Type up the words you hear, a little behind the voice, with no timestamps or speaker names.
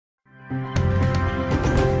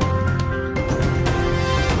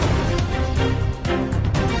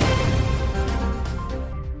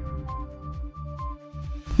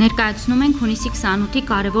Ներկայացնում ենք հունիսի 28-ի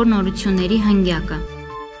կարևոր նորությունների հնգյակը։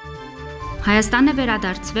 Հայաստանը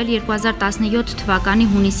վերադարձվել 2017 թվականի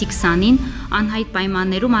հունիսի 20-ին անհայտ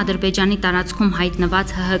պայմաններում Ադրբեջանի տարածքում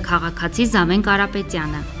հայտնված ՀՀ քաղաքացի Զավեն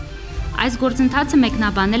Կարապետյանը։ Այս գործընթացը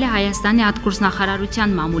մեկնաբանել է Հայաստանի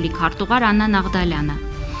արտգործնախարարության մամուլի քարտուղար Աննա Նաղդալյանը։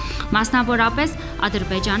 Մասնավորապես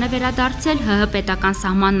Ադրբեջանը վերադարձել ՀՀ պետական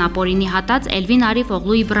սահմանն ապօրինի հատած Էլվին Արիֆ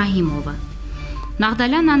օղլու Իբրահիմովը։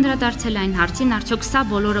 Նաղդալյանն անդրադարձել այն հարցին, արդյոք սա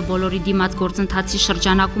բոլորի դիմաց գործընթացի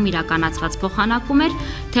շրջանակում իրականացված փոխանակում էր,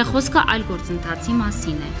 թե խոսքը այլ գործընթացի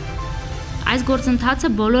մասին է։ Այս գործընթացը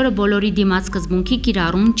բոլորի դիմաց սկզբունքի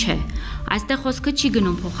կիրառում չէ։ Այստեղ խոսքը չի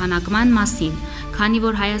գնում փոխանակման մասին, քանի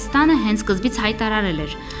որ Հայաստանը հենց սկզբից հայտարարել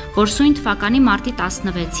էր, որ սույն թվականի մարտի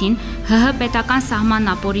 16-ին ՀՀ պետական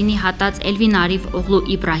սահմանն ապօրինի հատած Էլվին Արիֆ օղլու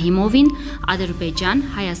Իբրահիմովին Ադրբեջան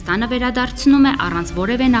Հայաստանը վերադարձնում է առանց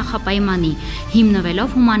որևէ նախապայմանի,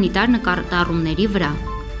 հիմնվելով հումանիտար նկատառումների վրա։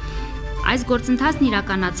 Այս գործընթացն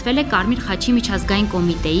իրականացվել է Կարմիր խաչի միջազգային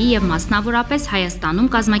կոմիտեի եւ մասնավորապես Հայաստանում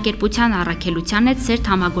կազմակերպության առաքելության հետ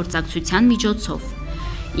սերտ համագործակցության միջոցով։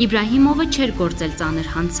 Իբրահիմովը չէր գործել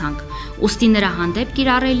ծանր հանցանք, ուստի նրա հանդեպ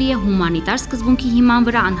կիրառելի է հումանիտար սկզբունքի հիման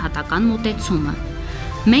վրա անհատական մոտեցումը։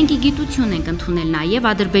 Մենք իգիտություն ենք ընդունել նաև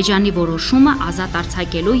Ադրբեջանի որոշումը ազատ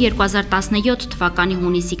արձակելու 2017 թվականի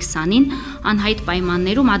հունիսի 20-ին անհայտ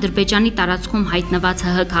պայմաններում Ադրբեջանի տարածքում հայտնված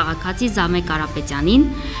ՀՀ քաղաքացի Զավեն Կարապետյանին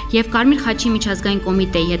եւ Կարմիր խաչի միջազգային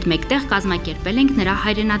կոմիտեի հետ մեկտեղ կազմակերպել ենք նրա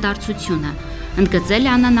հայրենադարձությունը, ընդգծել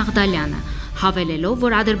է Աննա Նաղդալյանը, հավելելով,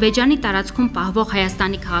 որ Ադրբեջանի տարածքում պահվող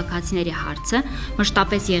Հայաստանի քաղաքացիների հարցը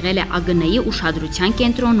մշտապես եղել է ԱԳՆ-ի ուշադրության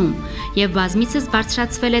կենտրոնում եւ բազմիցս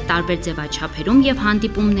բարձրացվել է տարբեր ձևաչափերում եւ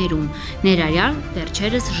հանդիպումներում, ներառյալ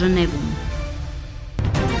վերջերս Ժնևում։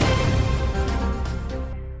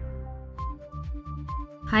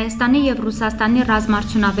 Հայաստանի եւ Ռուսաստանի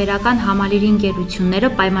ռազմարդյունաբերական համալիրի ընկերությունները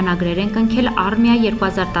պայմանագրեր են կնքել Արմիա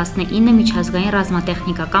 2019 միջազգային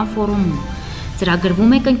ռազմատեխնիկական ֆորումում։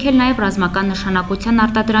 Ծրագրվում է կնքել նաև ռազմական նշանակության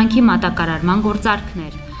արտադրանքի մատակարարման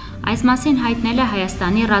գործարքներ։ Այս մասին հայտնել է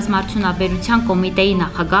Հայաստանի ռազմարդյունաբերության կոմիտեի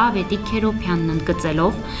նախագահ Ավետիք Քերոփյանն,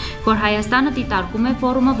 ընդգծելով, որ Հայաստանը դիտարկում է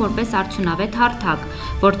ֆորումը որպես արդյունավետ հարթակ,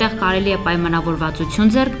 որտեղ կարելի է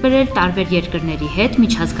պայմանավորվածություն ձեռք բերել տարբեր երկրների հետ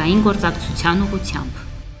միջազգային գործակցության ուղղությամբ։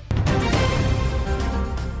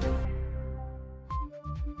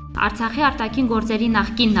 Արցախի արտաքին գործերի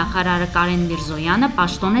նախկին նախարարը Կարեն Միրզոյանը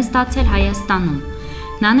պաշտոն է ստացել Հայաստանում։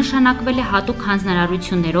 Նա նշանակվել է հատուկ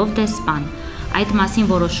հանձնարարություններով դեսպան։ Այդ մասին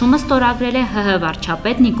որոշումը ստորագրել է ՀՀ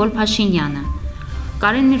վարչապետ Նիկոլ Փաշինյանը։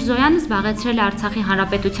 Կարեն Միրզոյանը զբաղեցրել է Արցախի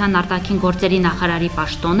հանրապետության արտաքին գործերի նախարարի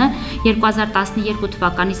պաշտոնը 2012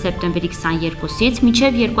 թվականի սեպտեմբերի 22-ից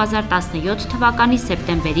մինչև 2017 թվականի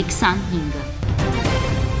սեպտեմբերի 25-ը։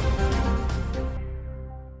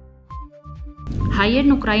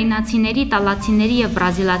 Հայերն ուկրաինացիների, իտալացիների եւ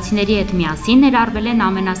բրազիլացիների հետ միասին ներառվել են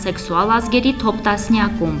ամենասեքսուալ ազգերի թոփ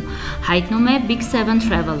 10-ակում, հայտնում է Big 7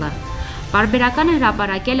 Travel-ը։ Պարբերականը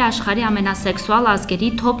հրապարակել է աշխարհի ամենասեքսուալ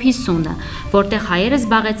ազգերի թոփ 50-ը, որտեղ հայերը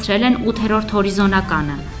զբաղեցրել են 8-րդ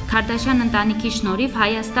հորիզոնականը։ Քարդաշյան ընտանիքի շնորհիվ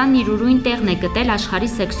Հայաստանն իր ուրույն տեղն է գտել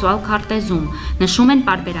աշխարհի սեքսուալ քարտեզում, նշում են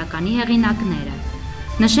պարբերականի հեղինակները։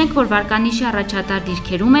 Նշենք, որ վարկանիշի առաջատար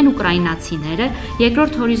դիրքերում են ուկրաինացիները,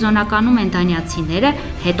 երկրորդ հորիզոնականում են դանիացիները,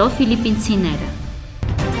 հետո ֆիլիպինցիները։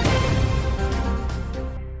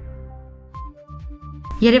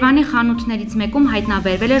 Երևանի խանութներից մեկում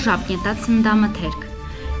հայտնաբերվել է ժապկենտած սննդամթերք։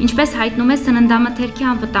 Ինչպես հայտնում է Սննդամթերքի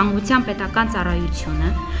անվտանգության պետական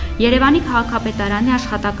ծառայությունը, Երևանի քաղաքապետարանի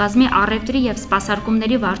աշխատակազմի առևտրի եւ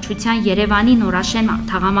սպասարկումների վարչության Երևանի Նորաշեն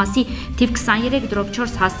թաղամասի թիվ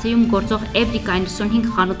 23/4 հասցեում գործող Էվրիկա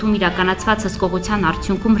 95 խանութում իրականացված հսկողության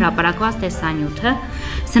արդյունքում հրապարակված տեսանյութը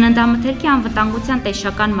Սննդամթերքի անվտանգության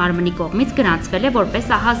տեսչական մարմնի կողմից գրանցվել է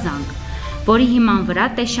որպես ահազանգ, որի հիման վրա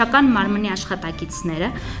տեսչական մարմնի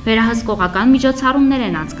աշխատակիցները վերահսկողական միջոցառումներ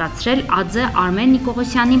են անցկացրել ԱՁ Արմեն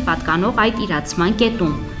Նիկողոսյանին պատկանող այդ իրացման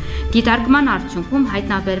կետում։ Դիտարկման արդյունքում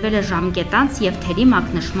հայտնաբերվել է ժամկետանց եւ թերի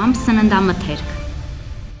մակնշմամբ սննդամթերք։